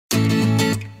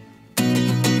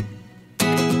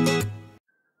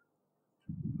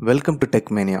Welcome to tech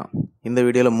mania. இந்த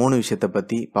வீடியோவில் 3 விஷயத்தை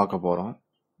பற்றி பார்க்க போகிறோம்.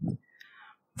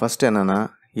 ஃபஸ்ட்டு என்னென்னா,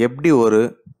 எப்படி ஒரு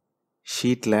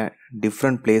ஷீட்டில்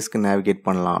டிஃப்ரெண்ட் பிளேஸ்க்கு நேவிகேட்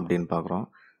பண்ணலாம் அப்படின்னு பார்க்குறோம்.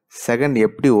 செகண்ட்,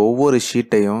 எப்படி ஒவ்வொரு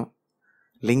ஷீட்டையும்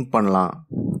லிங்க் பண்ணலாம்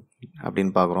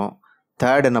அப்படின்னு பார்க்குறோம்.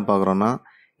 தேர்ட் என்ன பார்க்குறோன்னா,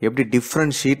 எப்படி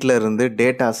டிஃப்ரெண்ட் ஷீட்டில் இருந்து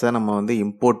டேட்டாஸை நம்ம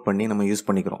இம்போர்ட் பண்ணி நம்ம யூஸ்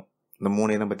பண்ணிக்கிறோம். இந்த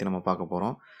 3 இதை பற்றி நம்ம பார்க்க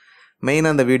போகிறோம்.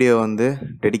 மெயினாக இந்த video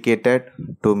dedicated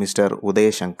to mister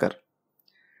Udayasankar.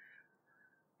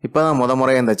 இப்போ தான்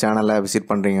முறையாக இந்த சேனலை விசிட்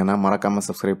பண்ணுறீங்கன்னா மறக்காமல்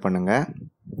சப்ஸ்கிரைப் பண்ணுங்கள்.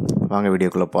 வாங்க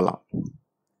வீடியோக்குள்ளே போகலாம்.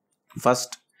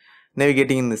 First,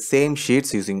 navigating in the same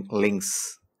sheets using links.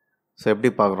 So எப்படி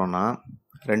பார்க்குறோன்னா,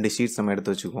 2 ஷீட்ஸ் நம்ம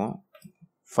எடுத்து வச்சுக்குவோம்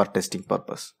ஃபார் டெஸ்டிங்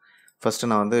பர்பஸ். ஃபஸ்ட்டு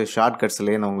நான்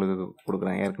ஷார்ட்கட்ஸ்லேயே நான் உங்களுக்கு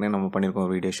கொடுக்குறேன். ஏற்கனவே நம்ம பண்ணியிருக்கோம்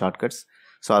ஒரு வீடியோ ஷார்ட்கட்ஸ்.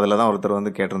 ஸோ அதில் தான்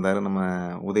ஒருத்தர் கேட்டிருந்தார், நம்ம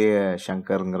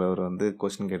உதயசங்கருங்கிறவர்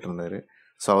கொஸ்டின் கேட்டிருந்தார்.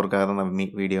 ஸோ அவருக்காக தான் நான்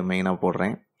வீடியோ மெயினாக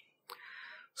போடுறேன்.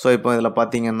 ஸோ இப்போ இதில்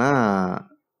பார்த்தீங்கன்னா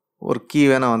ஒரு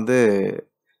கீவை நான்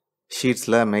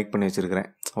ஷீட்ஸில் மேக் பண்ணி வச்சுருக்கிறேன்,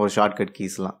 ஒரு ஷார்ட்கட்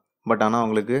கீஸ்லாம். பட் ஆனால்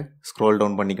உங்களுக்கு ஸ்க்ரோல்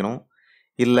டவுன் பண்ணிக்கணும்,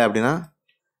 இல்லை அப்படின்னா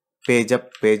பேஜ் அப்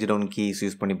பேஜ் டவுன் கீஸ்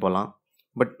யூஸ் பண்ணி போகலாம்.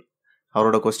 பட்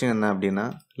அவரோட கொஸ்டின் என்ன அப்படின்னா,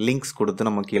 லிங்க்ஸ் கொடுத்து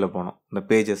நம்ம கீழே போகணும். இந்த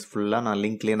பேஜஸ் ஃபுல்லாக நான்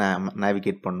லிங்க்லேயே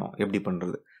நேவிகேட் பண்ணணும். எப்படி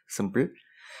பண்ணுறது? சிம்பிள்.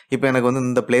 இப்போ எனக்கு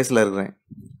இந்த பிளேஸில் இருக்கிறேன்,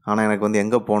 ஆனால் எனக்கு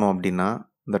எங்கே போகணும் அப்படின்னா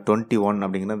இந்த 21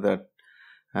 அப்படிங்கிற இந்த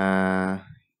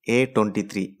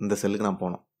A23 இந்த செல்லுக்கு நான்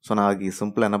போகணும். ஸோ நான் அதுக்கு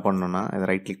சிம்பிளாக என்ன பண்ணணுன்னா, இதை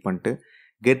ரைட் கிளிக் பண்ணிட்டு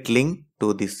get link to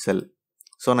this sell.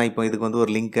 So நான் இப்போ இதுக்கு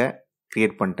ஒரு லிங்க்கை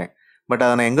க்ரியேட் பண்ணிட்டேன். பட்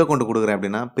அதை நான் எங்கே கொண்டு கொடுக்குறேன்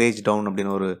அப்படின்னா, பேஜ் டவுன்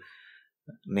அப்படின்னு ஒரு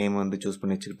நேம் சூஸ்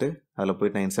பண்ணி வச்சுக்கிட்டு அதில்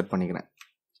போய்ட்டு நான் இன்சர்ட் பண்ணிக்கிறேன்.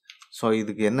 ஸோ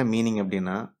இதுக்கு என்ன மீனிங்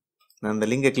அப்படின்னா, நான் இந்த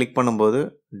லிங்கை கிளிக் பண்ணும்போது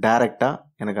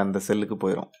டைரெக்டாக எனக்கு அந்த செல்லுக்கு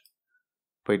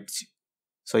போயிடுச்சு.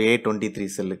 ஸோ A23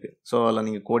 செல்லுக்கு. ஸோ அதில்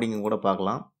நீங்கள் கோடிங்கும் கூட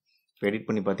பார்க்கலாம். இப்போ எடிட்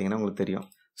பண்ணி பார்த்தீங்கன்னா உங்களுக்கு தெரியும்.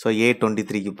 ஸோ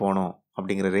A23க்கு போகணும்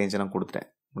அப்படிங்கிற ரேஞ்சை நான் கொடுத்துட்டேன்,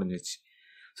 முடிஞ்சிச்சு.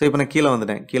 ஸோ இப்போ நான் கீழே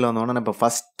வந்துட்டேன். கீழே வந்தோடனே நான் இப்போ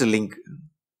ஃபஸ்ட்டு லிங்க்,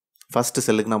 ஃபஸ்ட்டு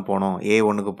செல்லுக்கு நான் போகணும்,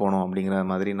 A1க்கு போகணும் அப்படிங்கிற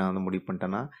மாதிரி நான் முடிவு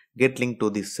பண்ணிட்டேன்னா கெட் லிங்க் டு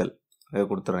திஸ் செல் இதை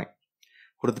கொடுத்துட்றேன்.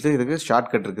 கொடுத்துட்டு இதுக்கு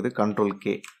ஷார்ட்கட் இருக்குது,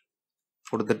 Ctrl+K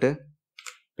கொடுத்துட்டு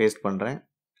பேஸ்ட் பண்ணுறேன்.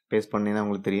 பேஸ்ட் பண்ணினா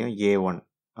உங்களுக்கு தெரியும் A1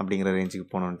 அப்படிங்கிற ரேஞ்சுக்கு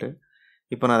போகணுன்ட்டு.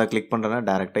 இப்போ நான் அதை கிளிக் பண்ணுறேன்னா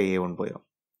டேரெக்டாக A1 போயிடும்.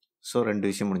 ஸோ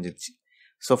 2 விஷயம் முடிஞ்சிடுச்சு.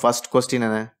 ஸோ ஃபஸ்ட் கொஸ்டின்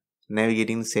என்ன?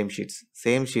 Navigating same sheets.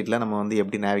 சேம் ஷீட்டில் நம்ம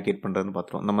எப்படி நேவிகேட் பண்ணுறதுன்னு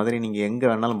பார்த்துருவோம். இந்த மாதிரி நீங்கள் எங்கே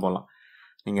வேணாலும் போகலாம்.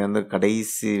 நீங்கள்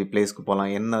கடைசி பிளேஸ்க்கு போகலாம்.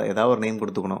 ஏதாவது ஒரு நேம்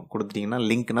கொடுத்துட்டிங்கன்னா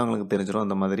லிங்க்னா உங்களுக்கு தெரிஞ்சிடும்,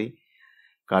 அந்த மாதிரி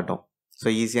காட்டும். ஸோ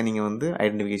ஈஸியாக நீங்கள்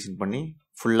ஐடென்டிஃபிகேஷன் பண்ணி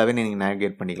ஃபுல்லாகவே நீங்கள்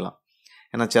நேவிகேட் பண்ணிக்கலாம்.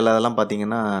 ஏன்னா சிலதெல்லாம்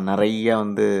பார்த்தீங்கன்னா நிறையா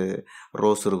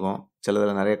ரோஸ் இருக்கும்,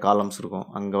 சிலதில் நிறைய காலம்ஸ் இருக்கும்.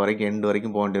 அங்கே வரைக்கும் எண்டு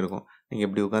வரைக்கும் போக வேண்டியிருக்கும். நீங்கள்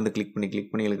எப்படி உட்காந்து கிளிக்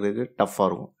பண்ணி எழுதுறதுக்கு டஃப்பாக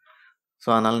இருக்கும். ஸோ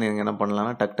அதனால் நீங்கள் என்ன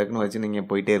பண்ணலாம்னா, டக்குன்னு வச்சு நீங்கள்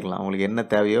போயிட்டே இருக்கலாம். உங்களுக்கு என்ன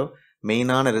தேவையோ,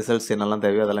 மெயினான ரிசல்ட்ஸ் என்னெல்லாம்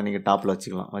தேவையோ அதெல்லாம் நீங்கள் டாப்பில்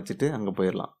வச்சுட்டு அங்கே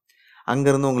போயிடலாம்.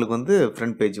 அங்கேருந்து உங்களுக்கு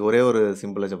ஃப்ரண்ட் பேஜ் ஒரே ஒரு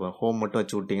சிம்பிளாக ஹோம் மட்டும்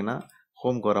வச்சு விட்டிங்கன்னா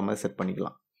ஹோம்க்கு வர மாதிரி செட்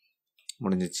பண்ணிக்கலாம்,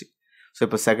 முடிஞ்சிச்சு. ஸோ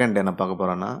இப்போ செகண்ட் என்ன பார்க்க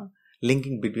போகிறோன்னா,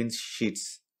 லிங்கிங் பிட்வீன் ஷீட்ஸ்.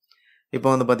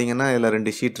 இப்போ பார்த்தீங்கன்னா இதில்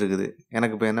 2 ஷீட் இருக்குது.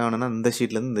 எனக்கு இப்போ என்ன வேணும்னா, இந்த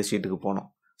ஷீட்லேருந்து இந்த ஷீட்டுக்கு போகணும்.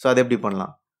 ஸோ அது எப்படி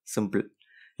பண்ணலாம்? சிம்பிள்.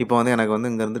 இப்போ எனக்கு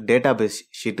இங்கேருந்து டேட்டா பேஸ்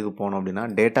ஷீட்டுக்கு போகணும் அப்படின்னா,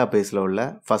 டேட்டா பேஸில் உள்ள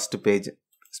ஃபஸ்ட்டு பேஜ்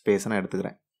ஸ்பேஸை நான்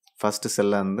எடுத்துக்கிறேன். ஃபஸ்ட்டு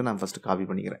செல்லை நான் ஃபஸ்ட்டு காப்பி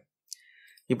பண்ணிக்கிறேன்.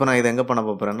 இப்போ நான் இதை எங்கே பண்ண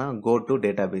போகிறேன்னா, கோ டு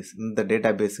டேட்டா பேஸ். இந்த டேட்டா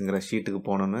பேஸுங்கிற ஷீட்டுக்கு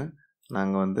போகணுன்னு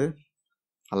நாங்கள்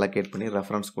அலோகேட் பண்ணி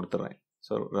ரெஃபரன்ஸ் கொடுத்துட்றேன்.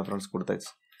 ஸோ ரெஃபரன்ஸ்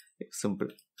கொடுத்தாச்சு.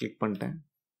 சிம்பிள். கிளிக் பண்ணிட்டேன்,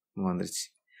 வந்துருச்சு.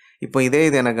 இப்போ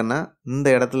இது எனக்குன்னா, இந்த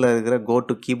இடத்துல இருக்கிற கோ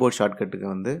டு கீபோர்ட்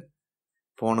ஷார்ட்கட்டுக்கு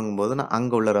போகணுங்கும்போது நான்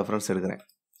அங்கே உள்ள ரெஃபரன்ஸ் எடுக்கிறேன்.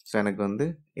 ஸோ எனக்கு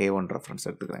A1 ரெஃபரன்ஸ்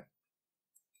எடுத்துக்கிறேன்.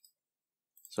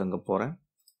 ஸோ இங்கே போகிறேன்,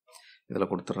 இதில்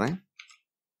கொடுத்துட்றேன்.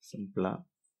 சிம்பிளாக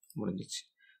முடிஞ்சிச்சு.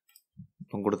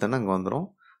 இப்போ கொடுத்தேன்னா அங்கே வந்துடும்.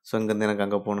 ஸோ இங்கேருந்து எனக்கு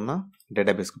அங்கே போகணுன்னா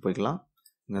டேட்டா பேஸ்க்கு போய்க்கலாம்.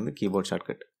 இங்கேருந்து கீபோர்ட்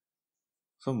ஷார்ட்கட்.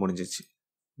 ஸோ முடிஞ்சிச்சு.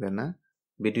 இது என்ன?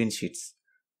 Between sheets.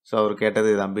 ஸோ அவர் கேட்டது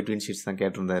இதான், பிட்வீன் ஷீட்ஸ் தான்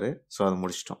கேட்டிருந்தாரு. ஸோ அதை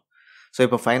முடிச்சிட்டோம். ஸோ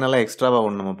இப்போ ஃபைனலாக எக்ஸ்ட்ராவாக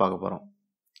ஒன்று நம்ம பார்க்க போகிறோம்.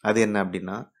 அது என்ன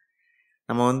அப்படின்னா,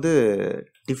 நம்ம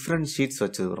டிஃப்ரெண்ட் ஷீட்ஸ்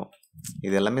வச்சுருக்கிறோம்.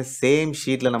 இது எல்லாமே சேம்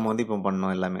ஷீட்டில் நம்ம இப்போ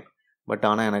பண்ணோம் எல்லாமே. பட்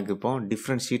ஆனால் எனக்கு இப்போ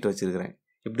டிஃப்ரெண்ட் ஷீட் வச்சுருக்கிறேன்.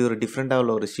 இப்படி ஒரு டிஃப்ரெண்ட்டாக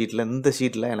உள்ள ஒரு ஷீட்டில், இந்த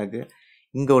ஷீட்டில் எனக்கு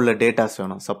இங்கே உள்ள டேட்டாஸ்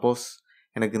வேணும். சப்போஸ்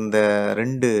எனக்கு இந்த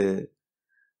 2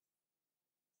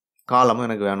 காலமும்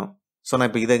எனக்கு வேணும். ஸோ நான்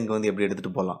இப்போ இதை இங்கே எப்படி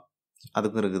எடுத்துகிட்டு போகலாம்,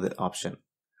 அதுக்கும் இருக்குது ஆப்ஷன்.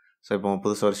 ஸோ இப்போ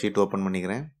புதுசாக ஒரு ஷீட் ஓப்பன்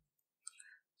பண்ணிக்கிறேன்.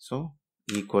 So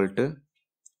equal to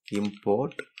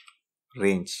import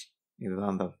range,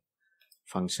 இதுதான் அந்த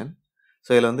ஃபங்க்ஷன்.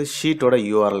 ஸோ இதில் ஷீட்டோட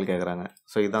URL கேட்குறாங்க.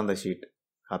 ஸோ இதுதான் அந்த ஷீட்.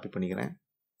 காப்பி பண்ணிக்கிறேன்.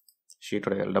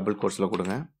 ஷீட்டோட டபுள் கோட்ஸில்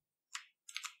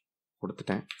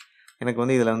கொடுத்துட்டேன்.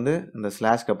 எனக்கு இதில் இந்த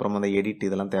ஸ்லாஷ்க்கு அப்புறம் அந்த எடிட்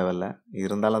இதெல்லாம் தேவையில்லை.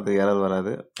 இருந்தாலும் அது எரர்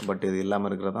வராது. பட் இது இல்லாமல்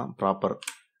இருக்கிறது தான் ப்ராப்பர்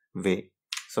வே.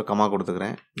 ஸோ கமா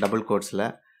கொடுத்துக்கிறேன். டபுள் கோட்ஸில்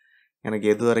எனக்கு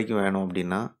எது வரைக்கும் வேணும்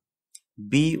அப்படின்னா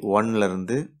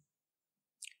B1லேருந்து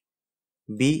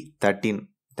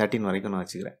B13 வரைக்கும் நான்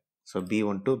வச்சுக்கிறேன். So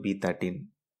B1 to B13,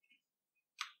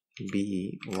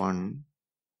 B1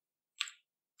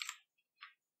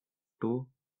 to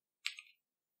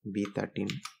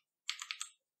B13.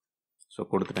 So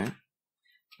கொடுத்துட்டேன்,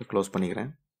 க்ளோஸ்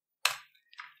பண்ணிக்கிறேன்.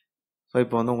 ஸோ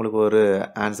இப்போ வந்து உங்களுக்கு ஒரு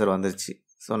ஆன்சர் வந்துருச்சு.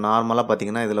 ஸோ நார்மலாக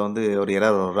பார்த்தீங்கன்னா இதில் வந்து ஒரு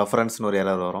எரர் வரும், ரெஃபரன்ஸ்னு ஒரு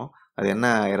எரர் வரும். அது என்ன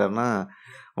எரர்னா,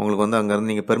 உங்களுக்கு வந்து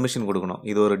அங்கேருந்து நீங்கள் பெர்மிஷன் கொடுக்கணும்.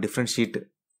 இது ஒரு டிஃப்ரெண்ட் ஷீட்டு.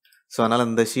 ஸோ அதனால்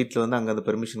இந்த ஷீட்டில் வந்து அங்கேருந்து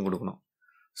பெர்மிஷன் கொடுக்கணும்.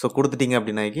 ஸோ கொடுத்துட்டிங்க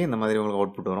அப்படின்னாக்கி இந்த மாதிரி உங்களுக்கு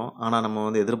அவுட்புட் வரும். ஆனால் நம்ம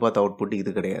வந்து எதிர்பார்த்த அவுட்புட்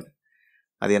இது கிடையாது.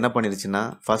 அது என்ன பண்ணிருச்சுன்னா,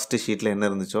 ஃபஸ்ட்டு ஷீட்டில் என்ன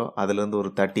இருந்துச்சோ அதுலேருந்து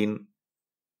ஒரு 13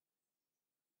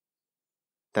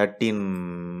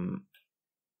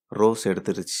 ரோஸ்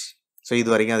எடுத்துருச்சு. ஸோ இது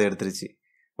வரைக்கும் அது எடுத்துருச்சு.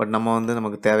 பட் நம்ம வந்து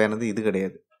நமக்கு தேவையானது இது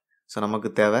கிடையாது. ஸோ நமக்கு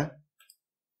தேவை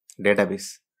டேட்டாபேஸ்.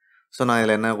 ஸோ நான்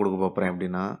இதில் என்ன கொடுக்க போகிறேன்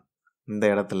அப்படின்னா, இந்த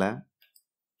இடத்துல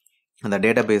அந்த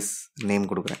டேட்டாபேஸ் நேம்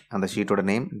கொடுக்குறேன். அந்த ஷீட்டோட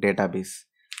நேம் டேட்டாபேஸ்.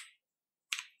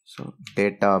 ஸோ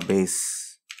டேட்டாபேஸ்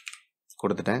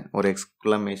கொடுத்துட்டேன். ஒரு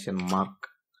எக்ஸ்க்ளமேஷன் மார்க்,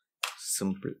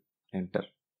 சிம்பிள், என்டர்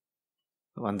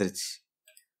வந்துருச்சு.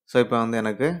 ஸோ இப்போ வந்து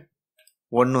எனக்கு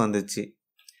 1 வந்துச்சு.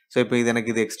 ஸோ இப்போ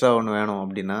எனக்கு இது எக்ஸ்ட்ரா 1 வேணும்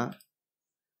அப்படின்னா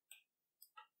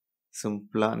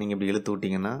சிம்பிளாக நீங்கள் இப்படி இழுத்து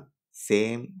விட்டிங்கன்னா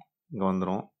சேம் இங்கே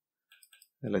வந்துடும்.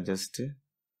 இதில் ஜஸ்ட்டு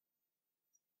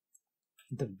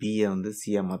இந்த பியை வந்து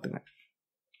சியாக மாற்றுங்க.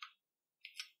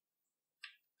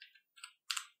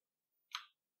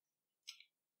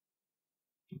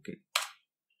 ஓகே,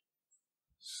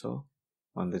 ஸோ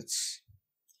வந்துருச்சு.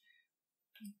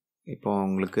 இப்போ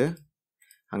உங்களுக்கு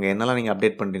அங்கே என்னெல்லாம் நீங்கள்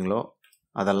அப்டேட் பண்ணுறீங்களோ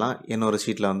அதெல்லாம் இன்னொரு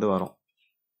ஷீட்டில் வந்து வரும்.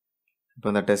 இப்போ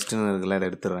இந்த டெஸ்ட்டுன்னு இருக்குல்ல, இதை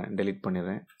எடுத்துடுறேன், டெலீட்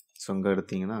பண்ணிடுறேன். ஸோ இங்கே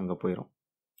எடுத்திங்கன்னா அங்கே போயிடும்.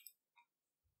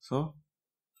 ஸோ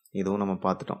இதுவும் நம்ம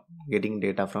பார்த்துட்டோம், getting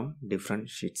data from different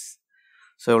sheets.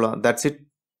 So எவ்வளோ, தட்ஸ் இட்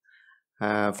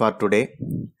ஃபார் டுடே.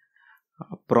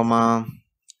 அப்புறமா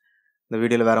இந்த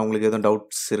வீடியோவில் வேறு உங்களுக்கு எதுவும்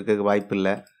டவுட்ஸ் இருக்க வாய்ப்பு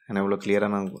இல்லை. ஏன்னா இவ்வளோ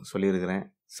கிளியராக நான் சொல்லியிருக்கிறேன்.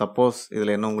 சப்போஸ்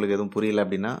இதில் என்ன உங்களுக்கு எதுவும் புரியல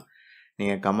அப்படின்னா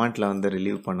நீங்கள் கமெண்ட்டில் வந்து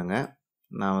ரிலீவ் பண்ணுங்கள்.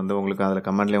 நான் வந்து உங்களுக்கு அதில்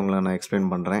கமெண்ட்லேயே உங்களுக்கு நான்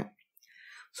எக்ஸ்பிளைன் பண்ணுறேன்.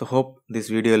 So hope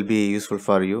this video will be useful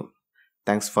for you.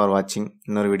 Thanks for வாட்சிங்.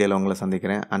 இன்னொரு வீடியோவில் உங்களை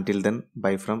சந்திக்கிறேன். Until then,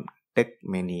 bye from Tech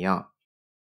Mania.